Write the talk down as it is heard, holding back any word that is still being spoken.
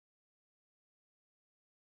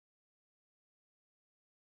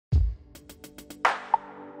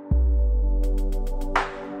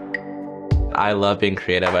I love being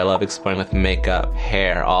creative. I love exploring with makeup,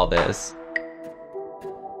 hair, all this.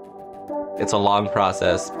 It's a long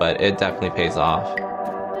process, but it definitely pays off.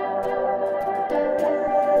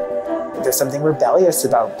 There's something rebellious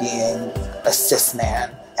about being a cis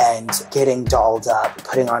man and getting dolled up,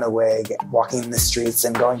 putting on a wig, walking in the streets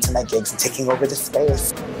and going to my gigs and taking over the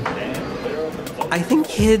space. I think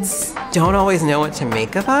kids don't always know what to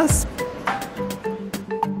make of us.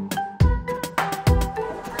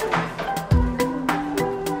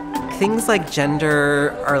 Things like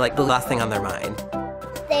gender are like the last thing on their mind.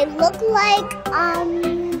 They look like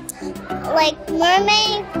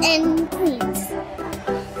mermaids and queens.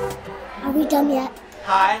 Are we done yet?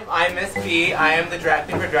 Hi, I'm Miss B. I am the drag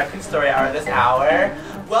queen for Drag Queen Story Hour this hour.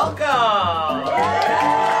 Welcome!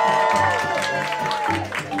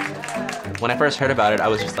 When I first heard about it, I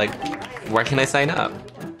was just like, where can I sign up?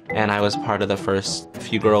 And I was part of the first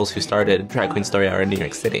few girls who started Drag Queen Story Hour in New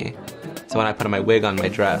York City. So when I put on my wig on my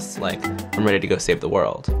dress, like, I'm ready to go save the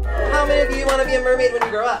world. How many of you want to be a mermaid when you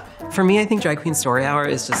grow up? For me, I think Drag Queen Story Hour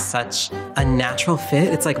is just such a natural fit.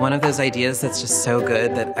 It's like one of those ideas that's just so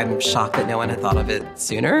good that I'm shocked that no one had thought of it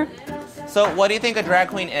sooner. So what do you think a drag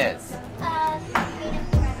queen is?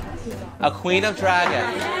 A queen of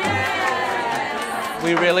dragons.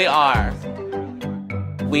 We really are.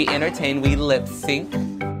 We entertain, we lip sync,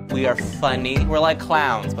 we are funny. We're like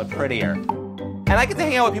clowns, but prettier. And I get to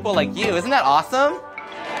hang out with people like you. Isn't that awesome?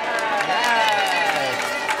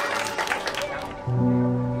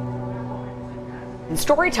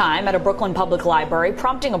 Storytime at a Brooklyn public library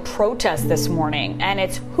prompting a protest this morning, and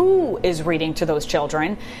it's who is reading to those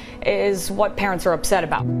children is what parents are upset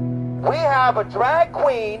about. We have a drag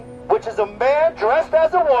queen, which is a man dressed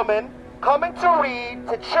as a woman, coming to read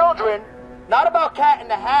to children, not about Cat in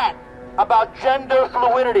the Hat, about gender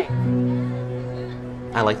fluidity.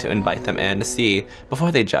 I like to invite them in to see,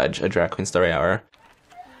 before they judge a Drag Queen Story Hour.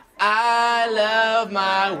 I love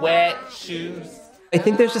my wet shoes. I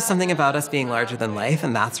think there's just something about us being larger than life,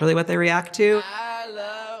 and that's really what they react to.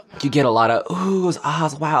 You get a lot of oohs,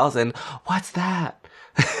 ahs, wows, and what's that?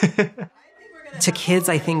 To kids,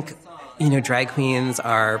 I think, you know, drag queens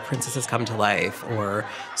are princesses come to life or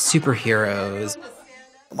superheroes.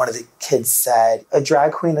 One of the kids said, a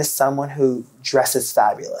drag queen is someone who dresses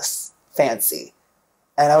fabulous, fancy.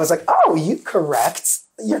 And I was like, oh, you're correct.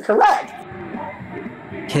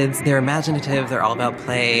 Kids, they're imaginative, they're all about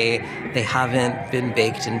play. They haven't been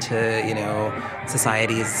baked into, you know,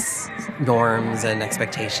 society's norms and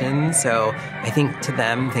expectations. So I think to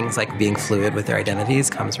them, things like being fluid with their identities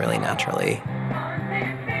comes really naturally.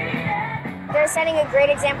 They're setting a great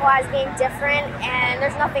example as being different, and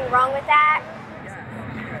there's nothing wrong with that.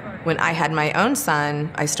 When I had my own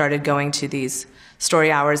son, I started going to these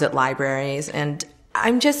story hours at libraries, and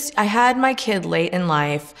I had my kid late in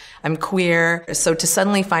life. I'm queer. So to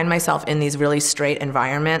suddenly find myself in these really straight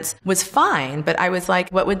environments was fine. But I was like,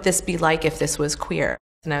 what would this be like if this was queer?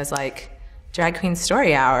 And I was like, Drag Queen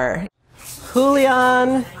Story Hour.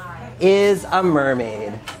 Julian is a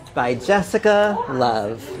Mermaid by Jessica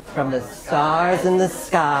Love. From the stars in the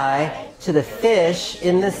sky to the fish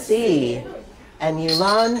in the sea. And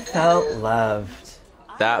Yulan felt loved.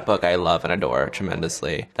 That book I love and adore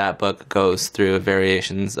tremendously. That book goes through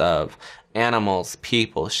variations of animals,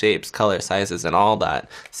 people, shapes, color, sizes, and all that,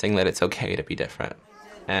 saying that it's okay to be different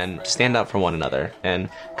and stand up for one another and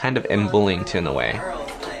kind of in bullying too in a way.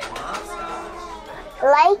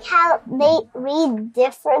 Like how they read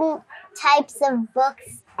different types of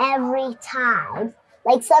books every time.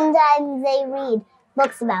 Like sometimes they read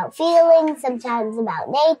books about feelings, sometimes about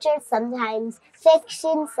nature, sometimes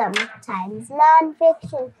fiction, sometimes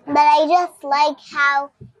nonfiction. But I just like how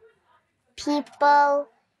people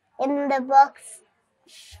in the books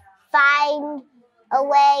find a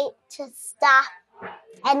way to stop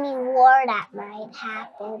any war that might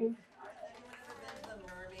happen.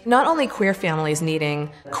 Not only queer families needing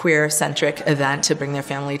queer-centric event to bring their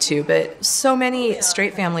family to, but so many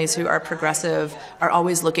straight families who are progressive are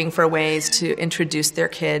always looking for ways to introduce their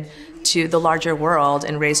kid to the larger world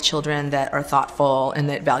and raise children that are thoughtful and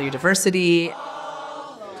that value diversity.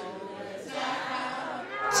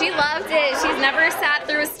 She loved it. She's never sat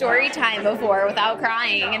through a story time before without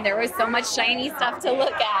crying, and there was so much shiny stuff to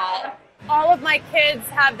look at. All of my kids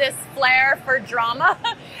have this flair for drama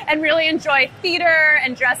and really enjoy theater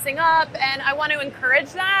and dressing up, and I want to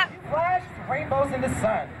encourage that. Flash rainbows in the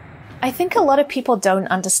sun. I think a lot of people don't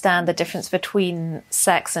understand the difference between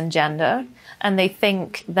sex and gender, and they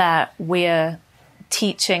think that we're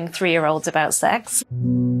teaching 3-year-olds about sex.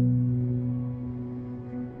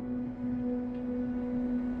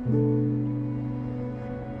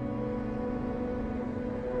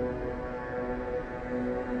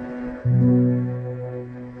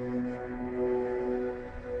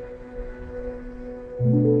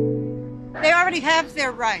 already have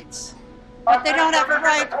their rights, but they don't have a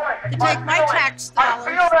right to take my tax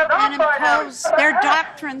dollars and impose their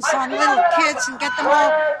doctrines on little kids and get them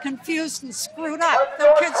all confused and screwed up.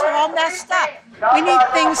 The kids are all messed up. We need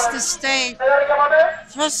things to stay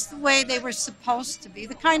just the way they were supposed to be.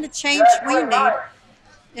 The kind of change we need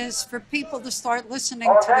is for people to start listening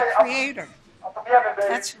to the Creator.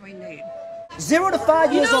 That's what we need. 0 to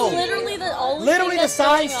 5 years old. Literally the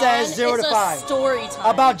sign says 0 to 5. Story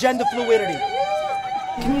time. About gender fluidity.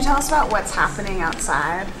 Can you tell us about what's happening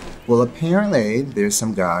outside? Well, apparently there's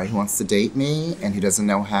some guy who wants to date me and he doesn't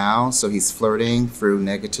know how, so he's flirting through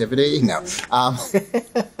negativity. No.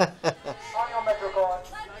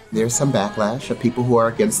 There's some backlash of people who are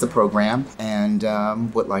against the program and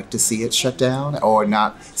would like to see it shut down or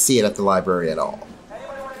not see it at the library at all.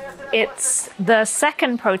 It's the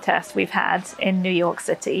second protest we've had in New York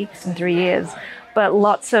City in 3 years, but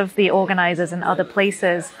lots of the organizers in other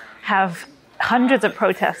places have hundreds of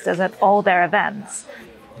protesters at all their events.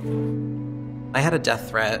 I had a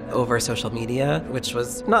death threat over social media, which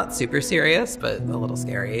was not super serious, but a little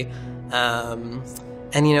scary.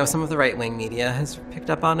 And, you know, some of the right-wing media has picked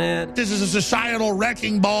up on it. This is a societal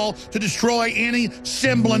wrecking ball to destroy any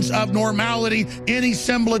semblance of normality, any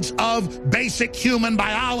semblance of basic human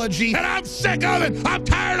biology. And I'm sick of it. I'm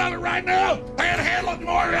tired of it right now. I can't handle it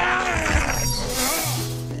more.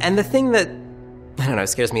 And the thing that, I don't know,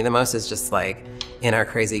 scares me the most is just, like, in our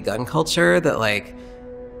crazy gun culture that, like,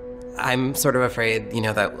 I'm sort of afraid, you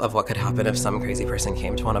know, that of what could happen if some crazy person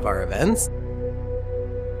came to one of our events.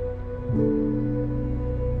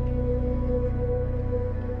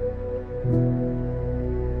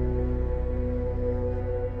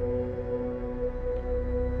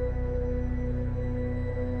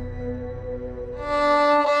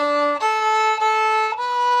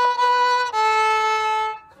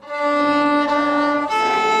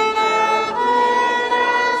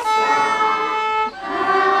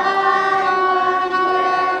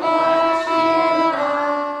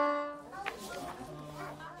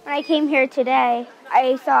 I came here today,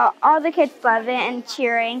 I saw all the kids love it and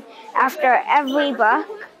cheering after every book.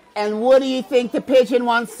 And what do you think the pigeon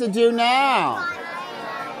wants to do now?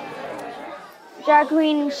 Drag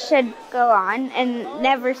Queen should go on and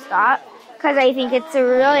never stop because I think it's a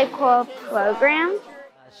really cool program.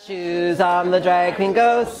 Shoes on the drag queen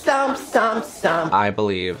go stomp, stomp, stomp. I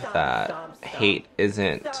believe that hate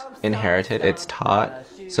isn't inherited, it's taught.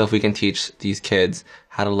 So if we can teach these kids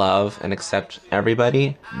how to love and accept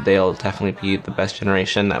everybody, they'll definitely be the best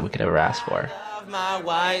generation that we could ever ask for. My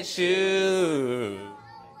white shoes.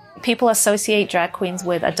 People associate drag queens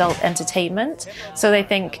with adult entertainment, so they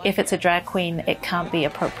think if it's a drag queen, it can't be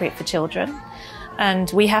appropriate for children. And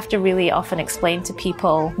we have to really often explain to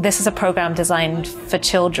people, this is a program designed for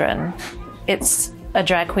children. It's a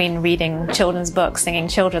drag queen reading children's books, singing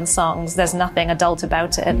children's songs. There's nothing adult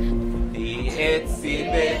about it. The itsy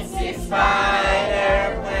bitsy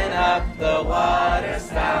spider went up the water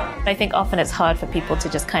spout. I think often it's hard for people to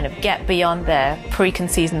just kind of get beyond their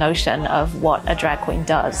preconceived notion of what a drag queen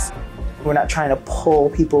does. We're not trying to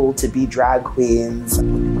pull people to be drag queens.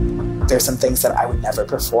 There's some things that I would never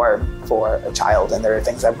perform for a child, and there are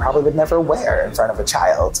things I probably would never wear in front of a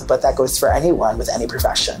child, but that goes for anyone with any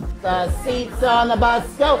profession. The seats on the bus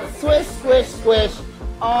go swish, swish, swish,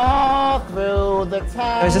 all through the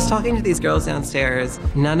town. I was just talking to these girls downstairs.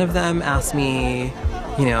 None of them asked me,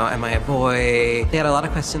 you know, am I a boy? They had a lot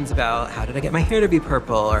of questions about how did I get my hair to be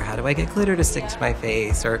purple, or how do I get glitter to stick to my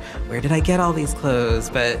face, or where did I get all these clothes?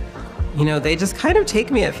 But, you know, they just kind of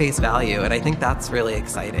take me at face value, and I think that's really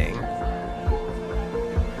exciting.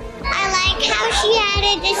 How she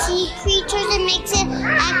added the sea creatures and makes it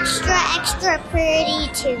extra pretty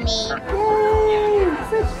to me.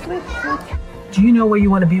 Do you know where you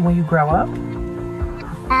want to be when you grow up?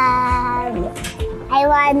 I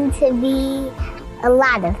want to be a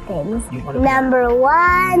lot of things. Number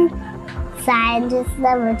 1, scientist.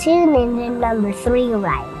 Number 2, ninja. Number 3,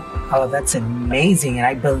 writer. Oh, that's amazing. And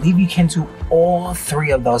I believe you can do all 3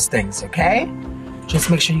 of those things, okay? Just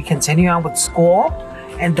make sure you continue on with school.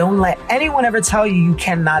 And don't let anyone ever tell you you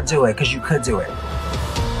cannot do it, because you could do it.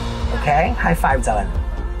 Okay? High five, Dylan.